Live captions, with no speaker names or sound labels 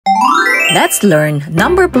Let's learn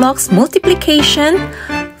number blocks multiplication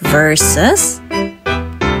versus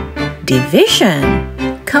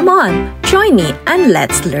division. Come on, join me and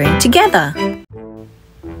let's learn together.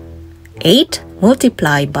 8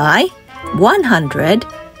 multiplied by 100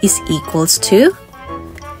 is equals to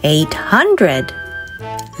 800.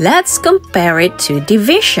 Let's compare it to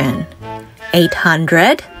division.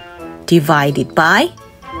 800 divided by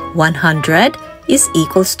 100 is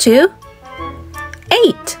equals to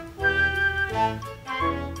 8.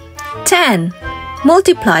 10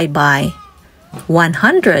 multiplied by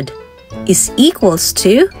 100 is equals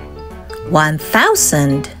to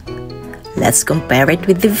 1000. Let's compare it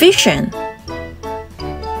with division.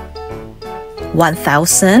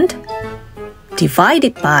 1000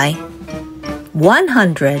 divided by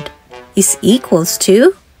 100 is equals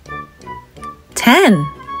to 10.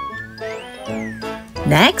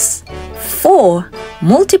 Next, 4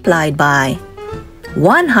 multiplied by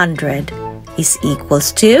 100 is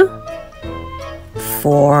equals to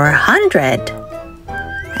 400.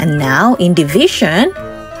 And now in division,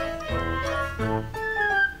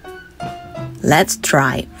 let's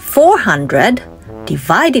try 400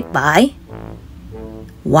 divided by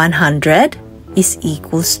 100 is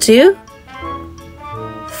equals to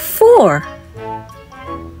 4.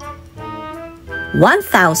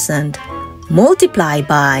 1000 multiplied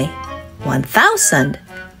by 1000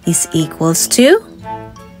 is equals to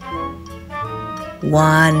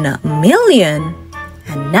 1,000,000.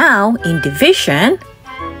 And now in division,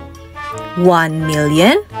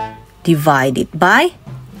 1,000,000 divided by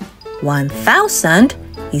 1000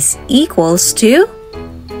 is equals to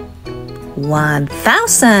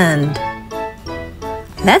 1000.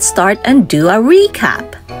 Let's start and do a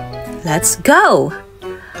recap. Let's go.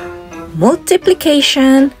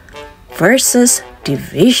 Multiplication versus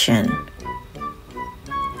division.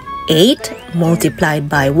 8 multiplied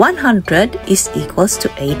by 100 is equals to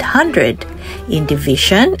 800. In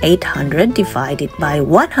division, 800 divided by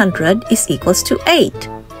 100 is equals to 8.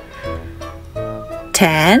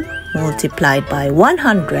 10 multiplied by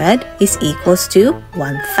 100 is equals to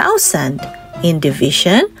 1000. In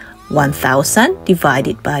division, 1000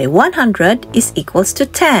 divided by 100 is equals to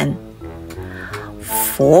 10.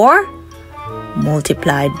 4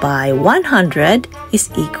 multiplied by 100 is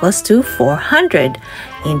equals to 400.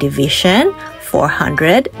 In division,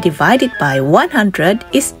 400 divided by 100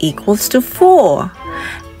 is equals to 4.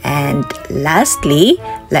 And lastly,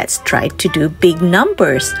 let's try to do big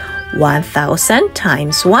numbers. 1000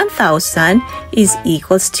 times 1000 is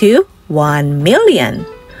equals to 1,000,000.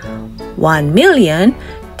 1,000,000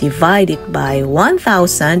 divided by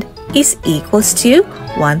 1000 is equals to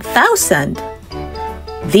 1000.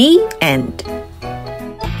 The end.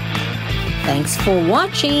 Thanks for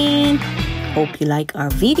watching. Hope you like our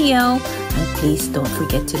video. And please don't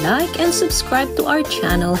forget to like and subscribe to our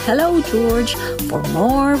channel, Hello George, for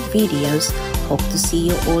more videos. Hope to see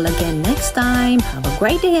you all again next time. Have a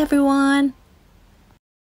great day, everyone.